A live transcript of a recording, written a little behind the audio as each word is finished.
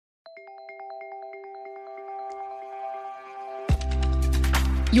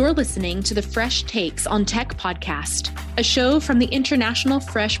You're listening to the Fresh Takes on Tech podcast, a show from the International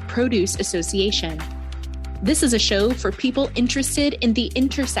Fresh Produce Association. This is a show for people interested in the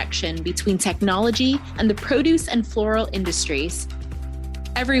intersection between technology and the produce and floral industries.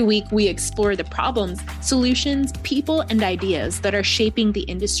 Every week, we explore the problems, solutions, people, and ideas that are shaping the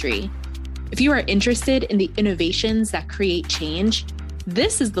industry. If you are interested in the innovations that create change,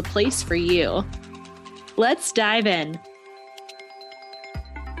 this is the place for you. Let's dive in.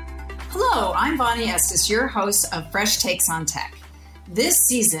 Hello, I'm Bonnie Estes, your host of Fresh Takes on Tech. This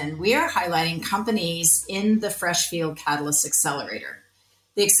season, we are highlighting companies in the Freshfield Catalyst Accelerator.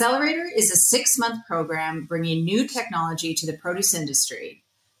 The Accelerator is a 6-month program bringing new technology to the produce industry.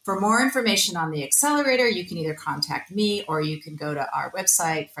 For more information on the Accelerator, you can either contact me or you can go to our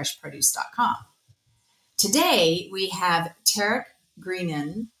website, freshproduce.com. Today, we have Tarek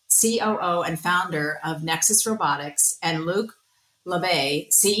Greenan, COO and founder of Nexus Robotics, and Luc Labbe,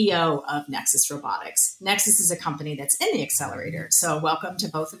 CEO of Nexus Robotics. Nexus is a company that's in the Accelerator. So welcome to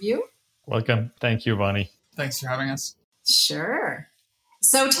both of you. Welcome. Thank you, Bonnie. Thanks for having us. Sure.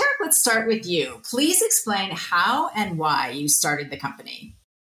 So Tarek, let's start with you. Please explain how and why you started the company.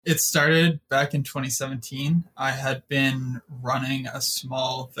 It started back in 2017. I had been running a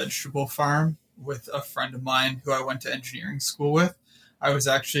small vegetable farm with a friend of mine who I went to engineering school with. I was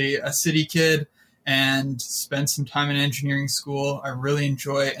actually a city kid and spent some time in engineering school. I really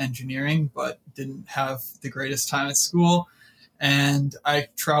enjoy engineering, but didn't have the greatest time at school. And I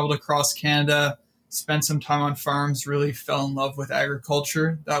traveled across Canada, spent some time on farms, really fell in love with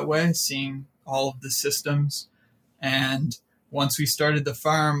agriculture that way, seeing all of the systems. And once we started the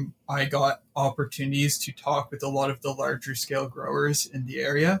farm, I got opportunities to talk with a lot of the larger scale growers in the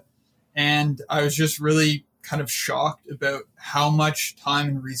area. And I was just really kind of shocked about how much time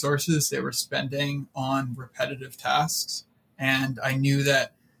and resources they were spending on repetitive tasks. And I knew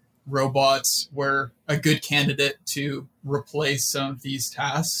that robots were a good candidate to replace some of these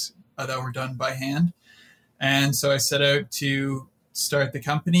tasks that were done by hand. And so I set out to start the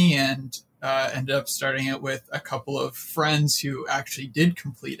company and ended up starting it with a couple of friends who actually did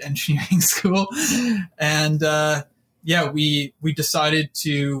complete engineering school. And we decided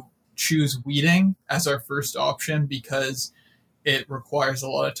to choose weeding as our first option because it requires a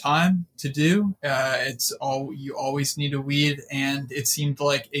lot of time to do. You always need a weed, and it seemed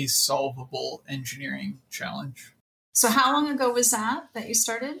like a solvable engineering challenge. So how long ago was that you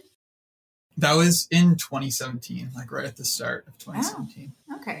started? That was in 2017, like right at the start of 2017.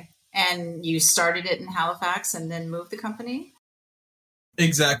 Oh, okay. And you started it in Halifax and then moved the company?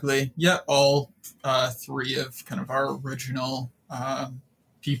 Exactly. Yeah, all three of kind of our original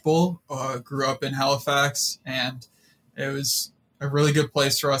people grew up in Halifax, and it was a really good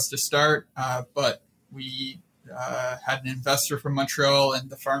place for us to start. But we had an investor from Montreal,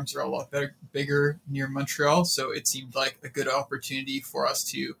 and the farms are a lot bigger near Montreal. So it seemed like a good opportunity for us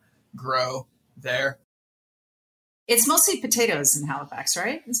to grow there. It's mostly potatoes in Halifax,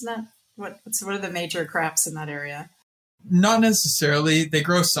 right? Isn't that what are the major crops in that area? Not necessarily. They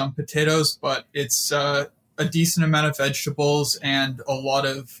grow some potatoes, but it's a decent amount of vegetables and a lot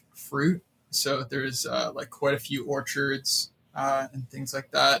of fruit. So there's quite a few orchards and things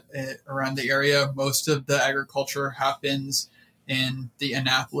like that around the area. Most of the agriculture happens in the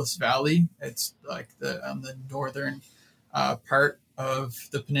Annapolis Valley. It's like on the northern part of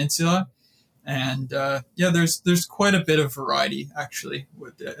the peninsula. And there's quite a bit of variety actually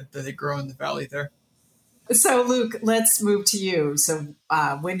that they grow in the valley there. So Luc, let's move to you. So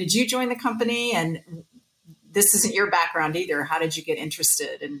when did you join the company? And this isn't your background either. How did you get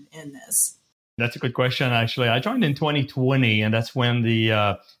interested in this? That's a good question, actually. I joined in 2020, and that's when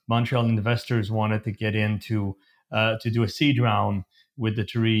the Montreal investors wanted to get into to do a seed round with the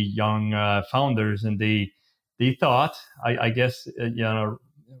 3 young founders. And they thought, I guess,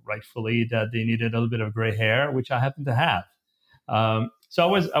 rightfully, that they needed a little bit of gray hair, which I happen to have.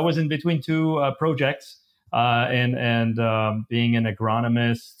 So I was in between 2 projects. And being an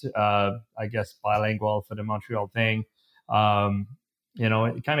agronomist, I guess bilingual for the Montreal thing,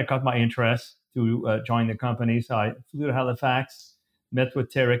 it kind of caught my interest to join the company. So I flew to Halifax, met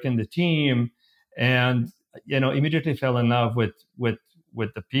with Tarek and the team, and immediately fell in love with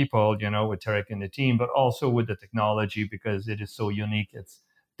the people, with Tarek and the team, but also with the technology because it is so unique. It's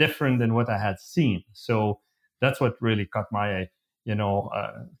different than what I had seen. So that's what really caught my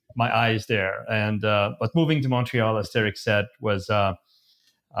my eyes there. And but moving to Montreal, as Tarek said, was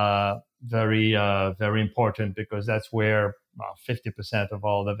very important because that's where 50% of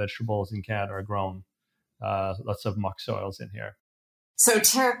all the vegetables in Canada are grown. Lots of muck soils in here. So,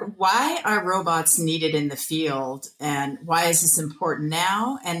 Tarek, why are robots needed in the field, and why is this important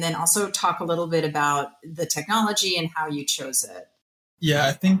now? And then also talk a little bit about the technology and how you chose it. Yeah,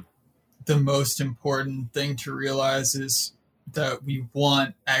 I think the most important thing to realize is that we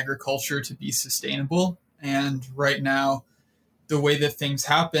want agriculture to be sustainable. And right now, the way that things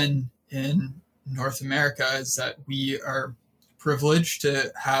happen in North America is that we are privileged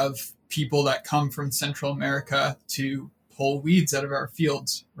to have people that come from Central America to pull weeds out of our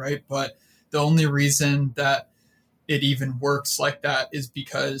fields, right? But the only reason that it even works like that is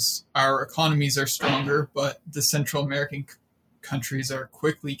because our economies are stronger, but the Central American countries are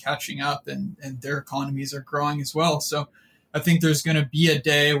quickly catching up and their economies are growing as well. So I think there's going to be a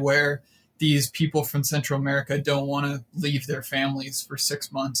day where these people from Central America don't want to leave their families for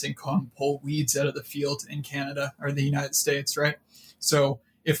 6 months and come pull weeds out of the field in Canada or the United States, right? So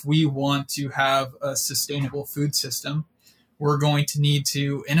if we want to have a sustainable food system, we're going to need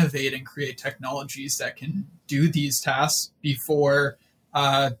to innovate and create technologies that can do these tasks before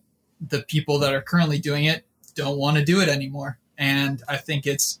the people that are currently doing it don't want to do it anymore. And I think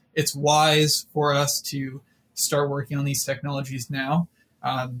it's wise for us to start working on these technologies now.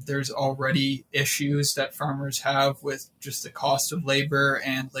 There's already issues that farmers have with just the cost of labor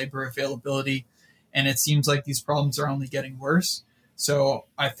and labor availability. And it seems like these problems are only getting worse. So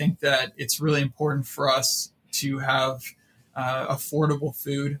I think that it's really important for us to have affordable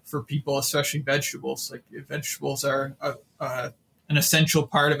food for people, especially vegetables. Like vegetables are an essential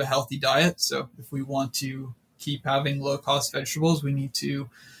part of a healthy diet. So if we want to keep having low cost vegetables, we need to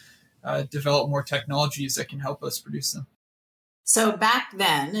develop more technologies that can help us produce them. So back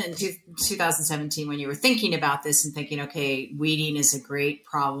then in 2017, when you were thinking about this and thinking, okay, weeding is a great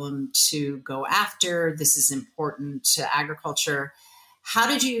problem to go after, this is important to agriculture, how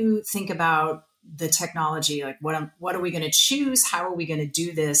did you think about the technology? Like, what are we going to choose? How are we going to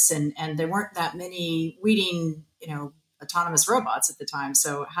do this? And there weren't that many weeding, autonomous robots at the time.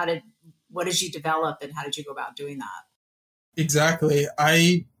 So what did you develop and how did you go about doing that? Exactly.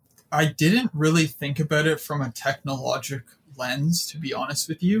 I didn't really think about it from a technologic lens, to be honest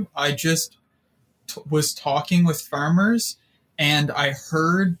with you. I just was talking with farmers and I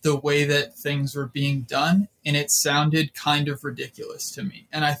heard the way that things were being done and it sounded kind of ridiculous to me.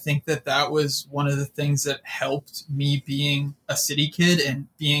 And I think that was one of the things that helped me being a city kid and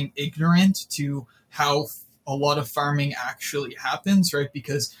being ignorant to how a lot of farming actually happens, right?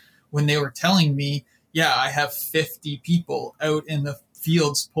 Because when they were telling me, yeah, I have 50 people out in the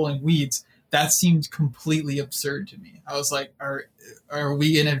fields pulling weeds, that seemed completely absurd to me. I was like, are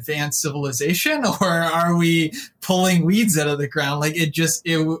we in advanced civilization or are we pulling weeds out of the ground? Like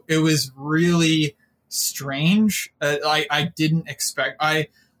it was really strange. I didn't expect, I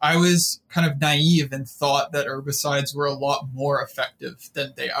was kind of naive and thought that herbicides were a lot more effective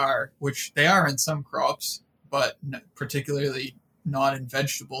than they are, which they are in some crops, but particularly not in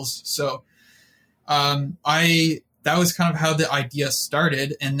vegetables. So that was kind of how the idea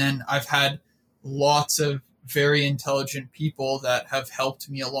started. And then I've had lots of very intelligent people that have helped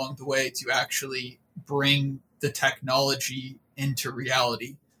me along the way to actually bring the technology into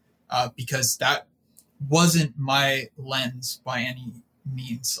reality, because that wasn't my lens by any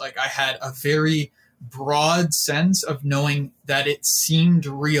means. Like I had a very broad sense of knowing that it seemed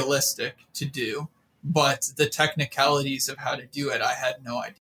realistic to do, but the technicalities of how to do it, I had no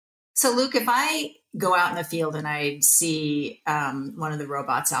idea. So, Luke, if I go out in the field and I see one of the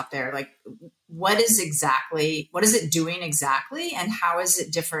robots out there, like what is it doing exactly? And how is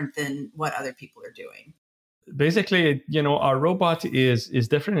it different than what other people are doing? Basically, our robot is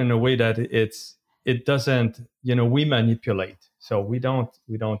different in a way that it doesn't, we manipulate. So we don't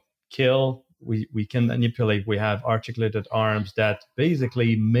kill, we can manipulate. We have articulated arms that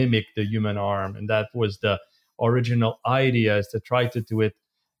basically mimic the human arm. And that was the original idea, is to try to do it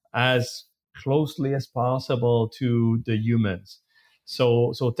as closely as possible to the humans.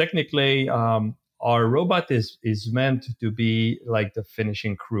 So technically, our robot is meant to be like the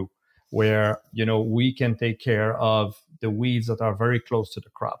finishing crew, where we can take care of the weeds that are very close to the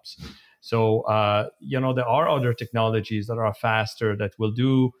crops. So there are other technologies that are faster that will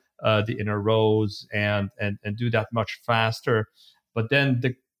do the inner rows and do that much faster. But then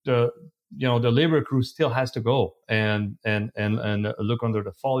the labor crew still has to go and look under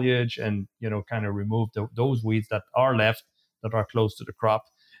the foliage and kind of remove those weeds that are left that are close to the crop,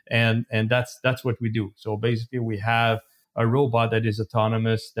 and that's what we do. So basically, we have a robot that is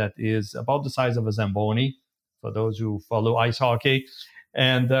autonomous, that is about the size of a Zamboni, for those who follow ice hockey,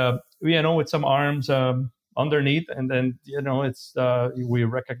 and with some arms underneath, and then it's we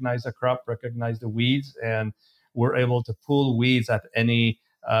recognize the crop, recognize the weeds, and we're able to pull weeds at any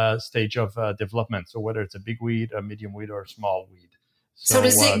stage of development. So whether it's a big weed, a medium weed, or a small weed. So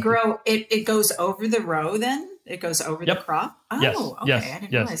does it grow? It goes over the row then? It goes over the crop? Oh, yes, okay. yes, I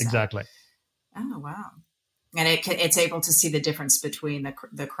didn't yes, realize exactly. That. Oh, wow. And it's able to see the difference between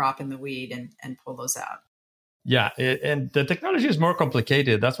the crop and the weed and pull those out. Yeah, and the technology is more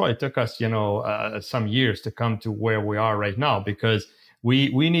complicated. That's why it took us, some years to come to where we are right now, because we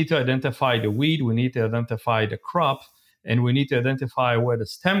need to identify the weed, we need to identify the crop, and we need to identify where the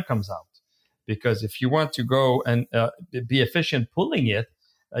stem comes out. Because if you want to go and be efficient pulling it,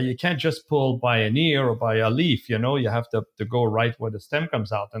 you can't just pull by an ear or by a leaf. You have to go right where the stem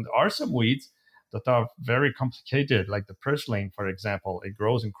comes out. And there are some weeds that are very complicated, like the purslane, for example. It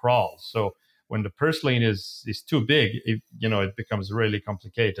grows and crawls. So when the purslane is too big, it becomes really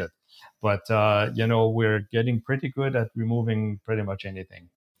complicated. But, we're getting pretty good at removing pretty much anything.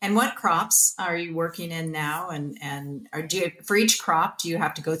 And what crops are you working in now? And for each crop, do you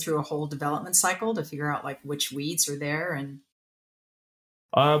have to go through a whole development cycle to figure out like which weeds are there? And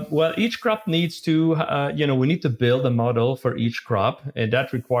well, each crop needs to, we need to build a model for each crop, and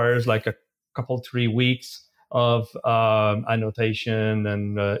that requires like a couple, 3 weeks of annotation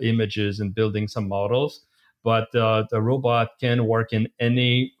and images and building some models. But the robot can work in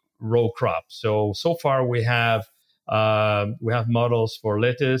any row crop. So far we have models for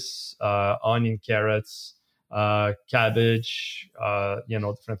lettuce, onion, carrots, cabbage,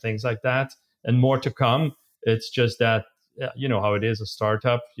 different things like that, and more to come. It's just that, how it is a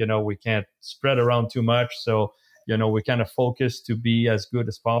startup, we can't spread around too much. So, we kind of focus to be as good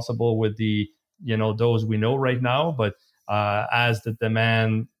as possible with the, those we know right now. But as the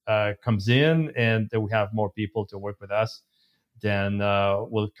demand comes in and we have more people to work with us, then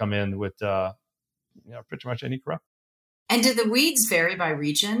we'll come in with pretty much any crop. And do the weeds vary by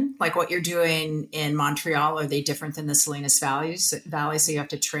region? Like what you're doing in Montreal, are they different than the Salinas Valley? So you have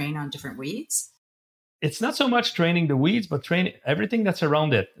to train on different weeds? It's not so much training the weeds, but training everything that's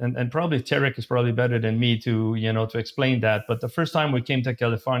around it. And probably Tarek is probably better than me to explain that. But the first time we came to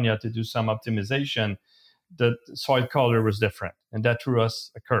California to do some optimization, the soil color was different. And that threw us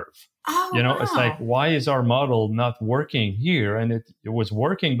a curve. Oh, wow. It's like, why is our model not working here? And it was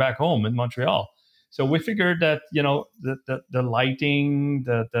working back home in Montreal. So we figured that, the lighting,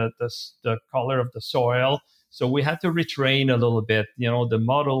 the color of the soil. So we had to retrain a little bit. The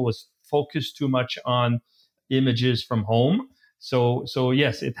model was focused too much on images from home. So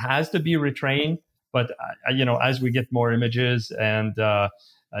yes, it has to be retrained. But, as we get more images and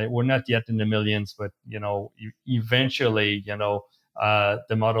we're not yet in the millions, but, eventually,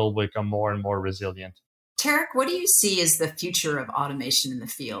 the model will become more and more resilient. Tarek, what do you see as the future of automation in the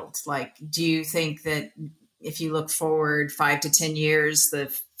field? Like, do you think that if you look forward 5 to 10 years,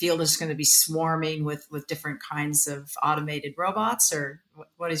 the field is going to be swarming with different kinds of automated robots, or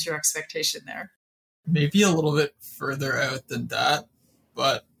what is your expectation there? Maybe a little bit further out than that,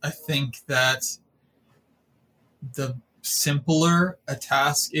 but I think that the simpler a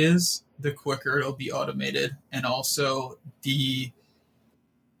task is, the quicker it'll be automated, and also the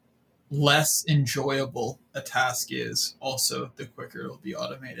less enjoyable a task is, also the quicker it'll be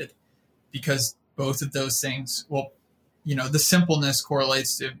automated, because both of those things, the simpleness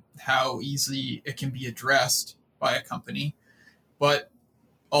correlates to how easily it can be addressed by a company. But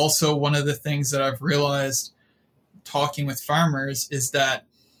also one of the things that I've realized talking with farmers is that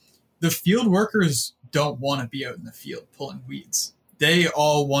the field workers don't want to be out in the field pulling weeds. They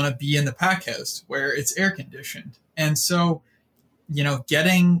all want to be in the pack house where it's air conditioned. And so,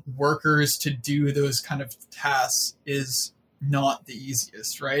 getting workers to do those kind of tasks is not the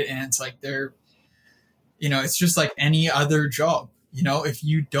easiest, right? And it's like it's just like any other job. If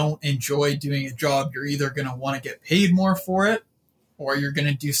you don't enjoy doing a job, you're either going to want to get paid more for it or you're going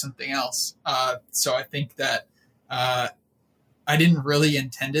to do something else. So I think that I didn't really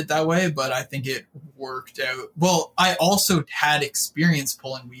intend it that way, but I think it worked out. Well, I also had experience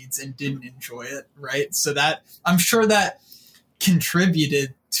pulling weeds and didn't enjoy it, right? So that I'm sure that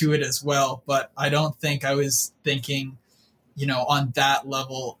contributed to it as well, but I don't think I was thinking, on that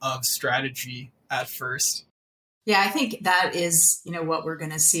level of strategy at first. Yeah, I think that is, what we're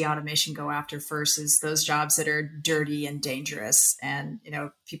going to see automation go after first is those jobs that are dirty and dangerous. And,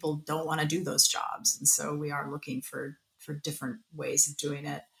 people don't want to do those jobs. And so we are looking for different ways of doing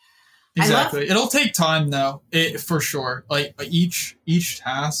it. Exactly. It'll take time though, for sure. Like each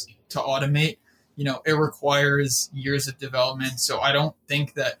task to automate, it requires years of development. So I don't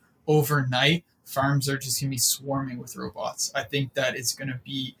think that overnight farms are just going to be swarming with robots. I think that it's going to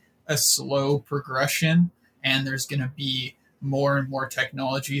be a slow progression, and there's going to be more and more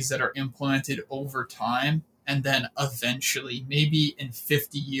technologies that are implemented over time And then eventually, maybe in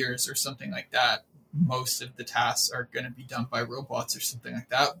 50 years or something like that, most of the tasks are going to be done by robots or something like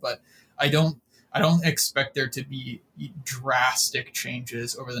that. But I don't expect there to be drastic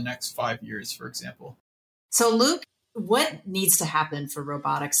changes over the next 5 years, for example. So, Luke, what needs to happen for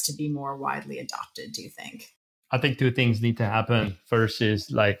robotics to be more widely adopted, do you think? I think two things need to happen. First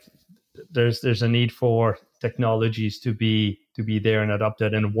is like there's a need for technologies to be there and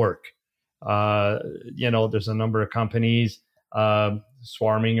adopted and work. There's a number of companies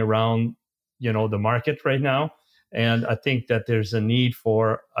swarming around, the market right now. And I think that there's a need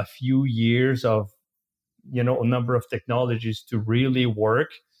for a few years of, a number of technologies to really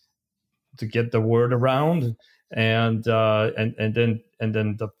work, to get the word around, and then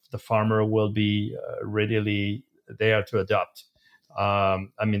the farmer will be readily there to adopt.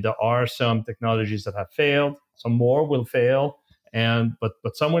 There are some technologies that have failed, some more will fail,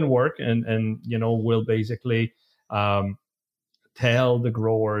 but some will work, and will basically tell the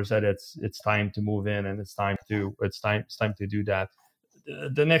growers that it's time to move in and it's time to do that.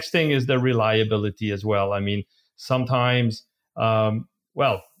 The next thing is the reliability as well. Sometimes,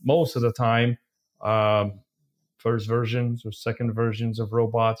 most of the time, first versions or second versions of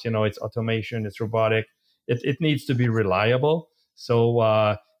robots, it's automation, it's robotic. It needs to be reliable.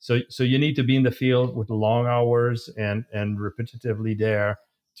 So you need to be in the field with long hours and repetitively there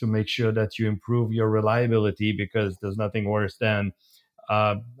to make sure that you improve your reliability, because there's nothing worse than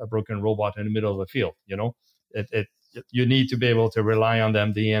a broken robot in the middle of the field. You need to be able to rely on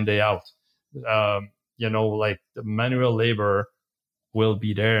them day in, day out. Like the manual labor will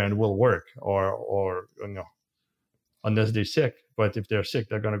be there and will work, or unless they're sick. But if they're sick,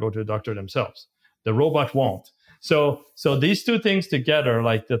 they're going to go to the doctor themselves. The robot won't. So these two things together,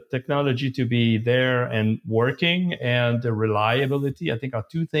 like the technology to be there and working and the reliability, I think are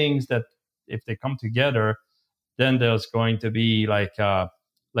two things that if they come together, then there's going to be like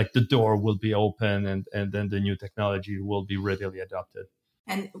the door will be open, and then the new technology will be readily adopted.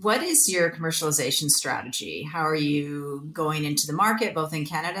 And what is your commercialization strategy? How are you going into the market, both in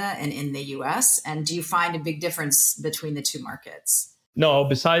Canada and in the US? And do you find a big difference between the two markets? No,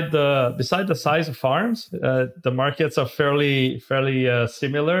 beside the size of farms, the markets are fairly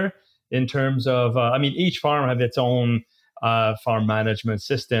similar in terms of, each farm have its own farm management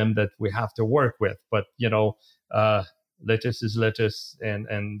system that we have to work with. But, lettuce is lettuce,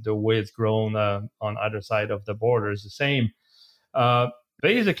 and the way it's grown on either side of the border is the same.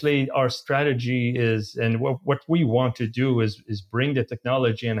 Basically, our strategy is, and what we want to do is bring the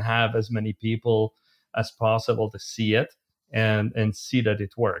technology and have as many people as possible to see it and see that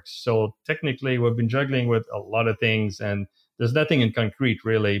it works. So technically, we've been juggling with a lot of things, and there's nothing in concrete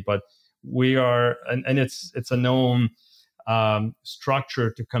really, but we are, and it's a known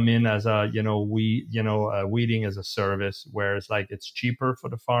structure to come in as a weeding as a service, where it's like it's cheaper for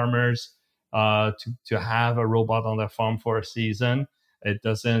the farmers to have a robot on their farm for a season. It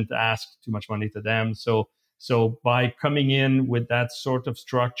doesn't ask too much money to them. So by coming in with that sort of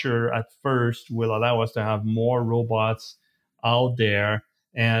structure at first will allow us to have more robots out there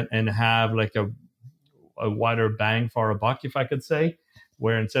and have like a wider bang for a buck, if I could say,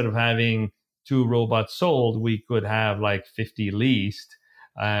 where instead of having 2 robots sold, we could have like 50 leased.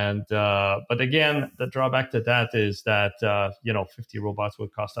 And but again, the drawback to that is that 50 robots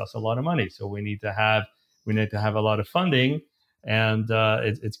would cost us a lot of money. So we need to have a lot of funding, and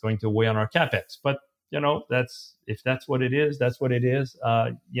it's going to weigh on our capex. But that's what it is. That's what it is.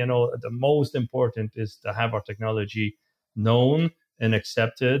 The most important is to have our technology known and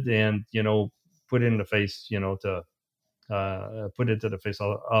accepted, and put it in the face, put it to the face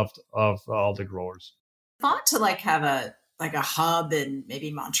of all the growers. Thought to have a hub in maybe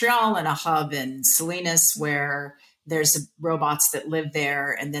Montreal and a hub in Salinas where there's robots that live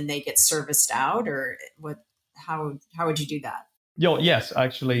there and then they get serviced out, or what? How would you do that? Yes,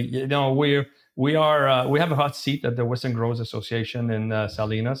 actually, we have a hot seat at the Western Growers Association in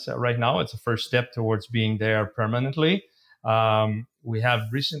Salinas right now. It's a first step towards being there permanently. We have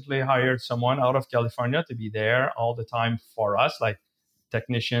recently hired someone out of California to be there all the time for us, like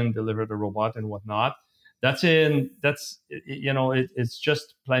technician, deliver the robot and whatnot. It's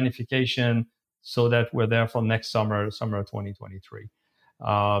just planification so that we're there for next summer of 2023.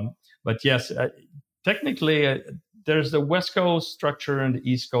 But yes, technically there's the West Coast structure and the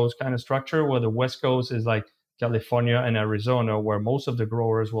East Coast kind of structure, where the West Coast is like California and Arizona, where most of the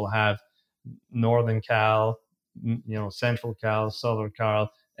growers will have Northern Cal, Central Cal, Southern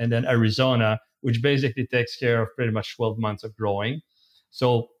Cal, and then Arizona, which basically takes care of pretty much 12 months of growing.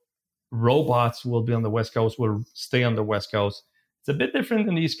 So robots will be on the West Coast, will stay on the West Coast. It's a bit different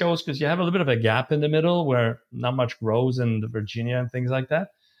in the East Coast because you have a little bit of a gap in the middle where not much grows in the Virginia and things like that.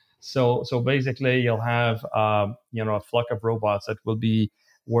 So basically, you'll have a flock of robots that will be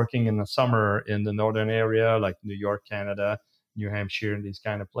working in the summer in the northern area, like New York, Canada, New Hampshire, and these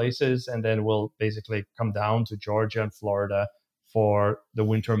kind of places, and then we'll basically come down to Georgia and Florida for the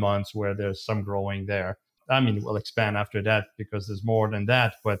winter months where there's some growing there. I mean, we'll expand after that because there's more than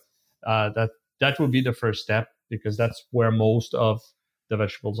that, but that would be the first step because that's where most of the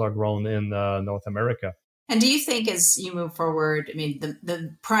vegetables are grown in North America. And do you think as you move forward, I mean,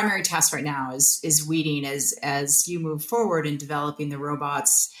 the primary task right now is weeding. As you move forward in developing the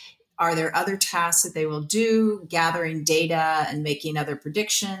robots, are there other tasks that they will do, gathering data and making other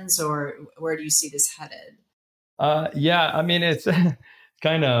predictions, or where do you see this headed? Yeah, I mean, it's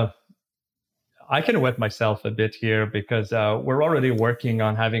kind of, I can wet myself a bit here because we're already working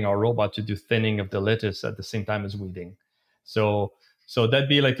on having our robot to do thinning of the lettuce at the same time as weeding. So that'd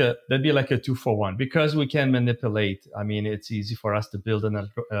be like a 2-for-1 because we can manipulate. I mean, it's easy for us to build an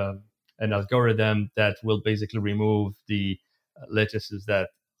algorithm that will basically remove the lettuces that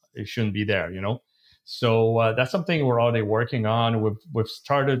it shouldn't be there, So that's something we're already working on. We've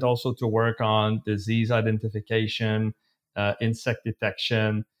started also to work on disease identification, insect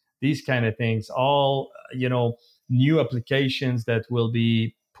detection, these kind of things, all, new applications that will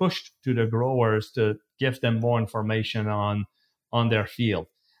be pushed to the growers to give them more information on their field.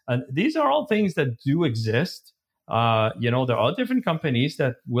 And these are all things that do exist. There are different companies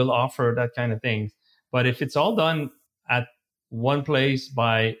that will offer that kind of thing. But if it's all done at one place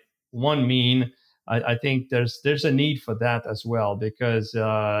by one mean, I think there's a need for that as well because, in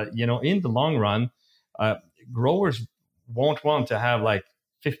the long run, growers won't want to have like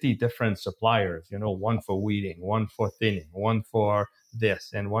 50 different suppliers, one for weeding, one for thinning, one for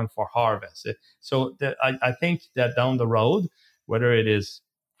this, and one for harvest. So I think that down the road, whether it is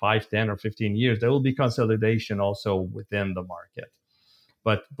 5, 10, or 15 years, there will be consolidation also within the market.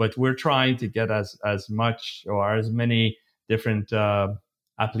 But we're trying to get as much or as many different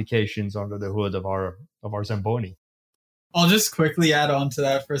applications under the hood of our Zamboni. I'll just quickly add on to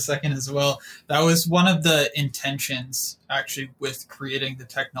that for a second as well. That was one of the intentions actually with creating the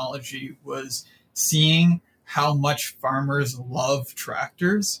technology, was seeing how much farmers love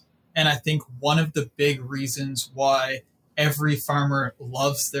tractors. And I think one of the big reasons why every farmer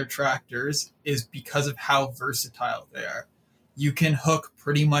loves their tractors is because of how versatile they are. You can hook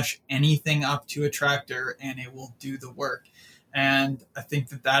pretty much anything up to a tractor and it will do the work. And I think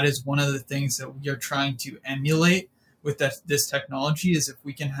that is one of the things that we are trying to emulate with this technology, is if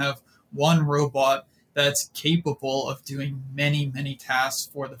we can have one robot that's capable of doing many, many tasks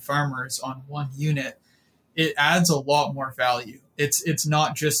for the farmers on one unit, it adds a lot more value. It's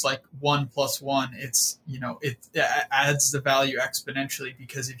not just like 1 + 1. It's, it adds the value exponentially,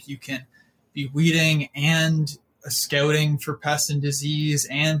 because if you can be weeding and scouting for pests and disease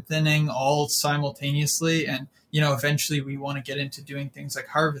and thinning all simultaneously, and eventually we want to get into doing things like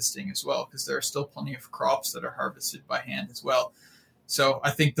harvesting as well, because there are still plenty of crops that are harvested by hand as well. So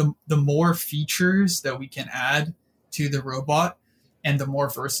I think the more features that we can add to the robot and the more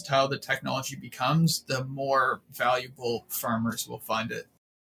versatile the technology becomes, the more valuable farmers will find it.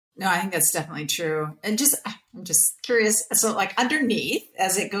 No, I think that's definitely true. And I'm just curious. So like underneath,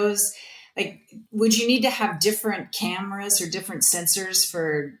 as it goes, like, would you need to have different cameras or different sensors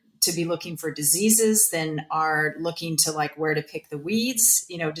to be looking for diseases than are looking to like where to pick the weeds?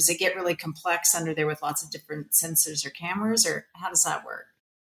 Does it get really complex under there with lots of different sensors or cameras, or how does that work?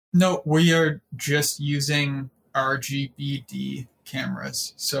 No, we are just using RGBD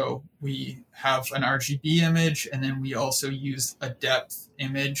cameras. So we have an RGB image, and then we also use a depth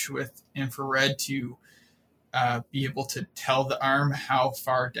image with infrared to be able to tell the arm how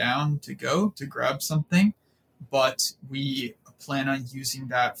far down to go to grab something. But we plan on using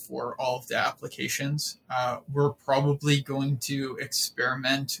that for all of the applications. We're probably going to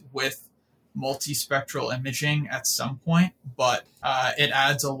experiment with multispectral imaging at some point, but it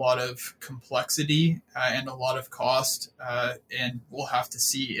adds a lot of complexity and a lot of cost, and we'll have to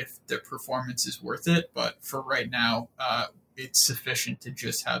see if the performance is worth it. But for right now, it's sufficient to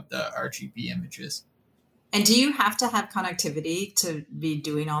just have the RGB images. And do you have to have connectivity to be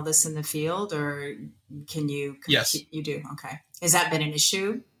doing all this in the field, or can you? Yes. You do. Okay. Has that been an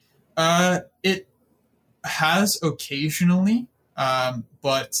issue? It has occasionally,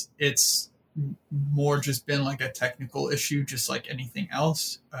 but it's more just been like a technical issue, just like anything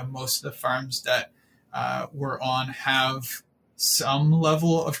else. Most of the farms that we're on have some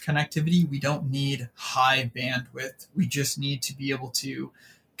level of connectivity. We don't need high bandwidth. We just need to be able to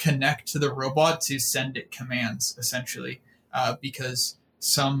connect to the robot to send it commands, essentially. because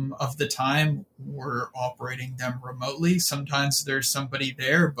some of the time we're operating them remotely. Sometimes there's somebody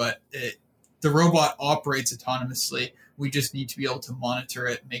there, but the robot operates autonomously. We just need to be able to monitor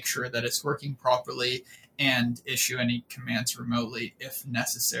it, make sure that it's working properly, and issue any commands remotely if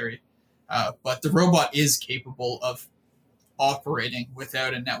necessary. But the robot is capable of operating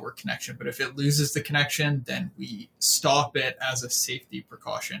without a network connection. But if it loses the connection, then we stop it as a safety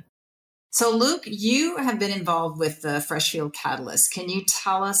precaution. So Luke, you have been involved with the Freshfield Catalyst. Can you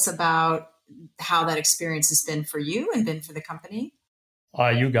tell us about how that experience has been for you and been for the company?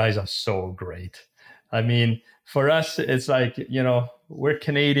 You guys are so great. I mean, for us, it's like, we're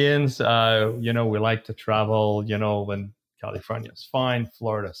Canadians, we like to travel, when California is fine,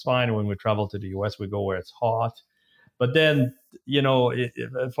 Florida is fine. When we travel to the US, we go where it's hot. But then,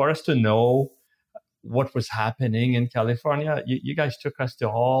 for us to know what was happening in California, you guys took us to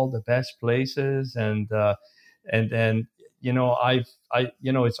all the best places. And then,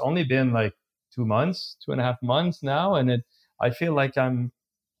 it's only been like 2.5 months now. And I feel like I'm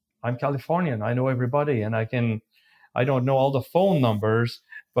Californian. I know everybody, and I don't know all the phone numbers,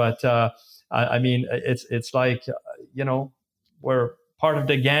 but it's like, we're part of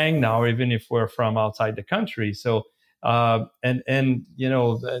the gang now, even if we're from outside the country. So, the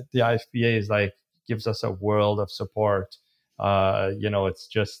IFPA is like, gives us a world of support.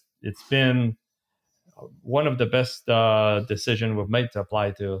 It's been one of the best decisions we've made to apply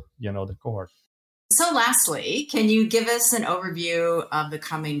to, the cohort. So lastly, can you give us an overview of the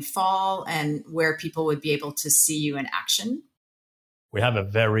coming fall and where people would be able to see you in action? We have a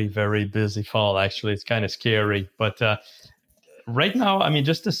very, very busy fall. Actually, it's kind of scary. But right now,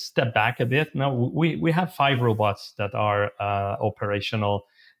 just to step back a bit, now we have 5 robots that are operational,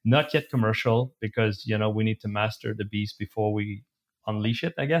 not yet commercial, because, we need to master the beast before we unleash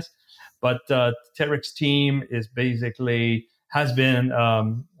it, I guess. But Terek's team has been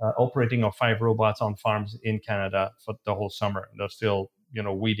operating our 5 robots on farms in Canada for the whole summer. They're still,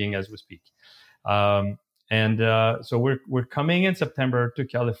 weeding as we speak. So we're coming in September to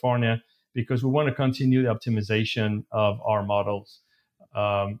California because we want to continue the optimization of our models.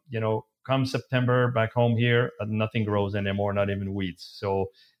 Come September back home here, nothing grows anymore, not even weeds. So,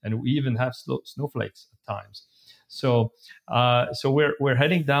 and we even have snowflakes at times. So we're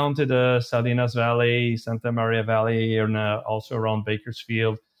heading down to the Salinas Valley, Santa Maria Valley, and also around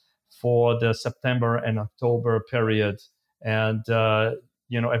Bakersfield for the September and October period. And,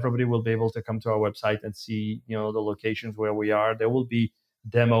 everybody will be able to come to our website and see, the locations where we are. There will be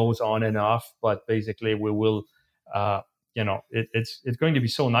demos on and off, but basically we will, it's going to be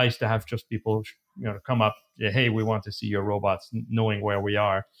so nice to have just people, come up, hey, we want to see your robots, knowing where we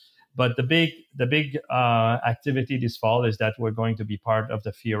are. But the big activity this fall is that we're going to be part of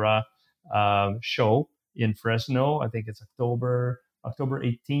the FIRA show in Fresno. I think it's October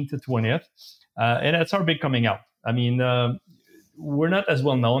 18th to 20th. And that's our big coming out. We're not as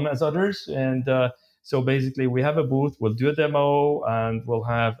well known as others. And so basically we have a booth, we'll do a demo, and we'll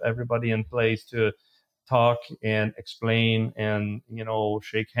have everybody in place to talk and explain and,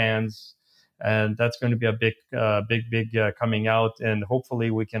 shake hands. And that's going to be a big coming out. And hopefully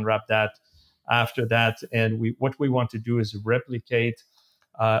we can wrap that after that. And what we want to do is replicate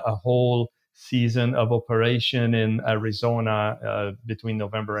a whole season of operation in Arizona between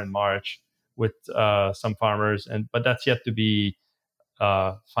November and March with some farmers. But that's yet to be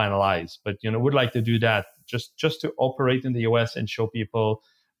finalized. But, we'd like to do that just to operate in the US and show people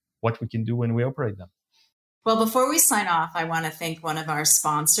what we can do when we operate them. Well, before we sign off, I want to thank one of our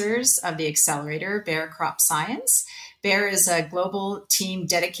sponsors of the accelerator, Bayer Crop Science. Bayer is a global team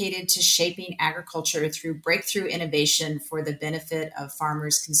dedicated to shaping agriculture through breakthrough innovation for the benefit of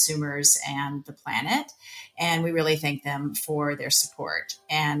farmers, consumers, and the planet. And we really thank them for their support.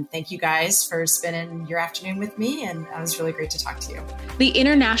 And thank you guys for spending your afternoon with me. And it was really great to talk to you. The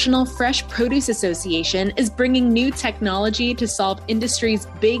International Fresh Produce Association is bringing new technology to solve industry's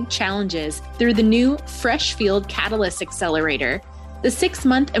big challenges through the new Freshfield Catalyst Accelerator. The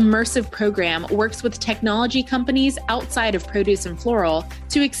 6-month immersive program works with technology companies outside of produce and floral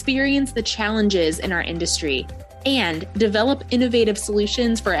to experience the challenges in our industry and develop innovative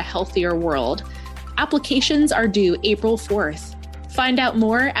solutions for a healthier world. Applications are due April 4th. Find out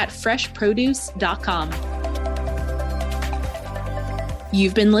more at freshproduce.com.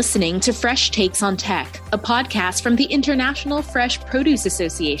 You've been listening to Fresh Takes on Tech, a podcast from the International Fresh Produce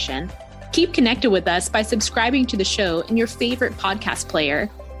Association. Keep connected with us by subscribing to the show in your favorite podcast player.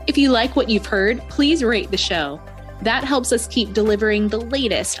 If you like what you've heard, please rate the show. That helps us keep delivering the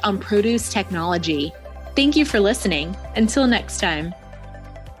latest on produce technology. Thank you for listening. Until next time.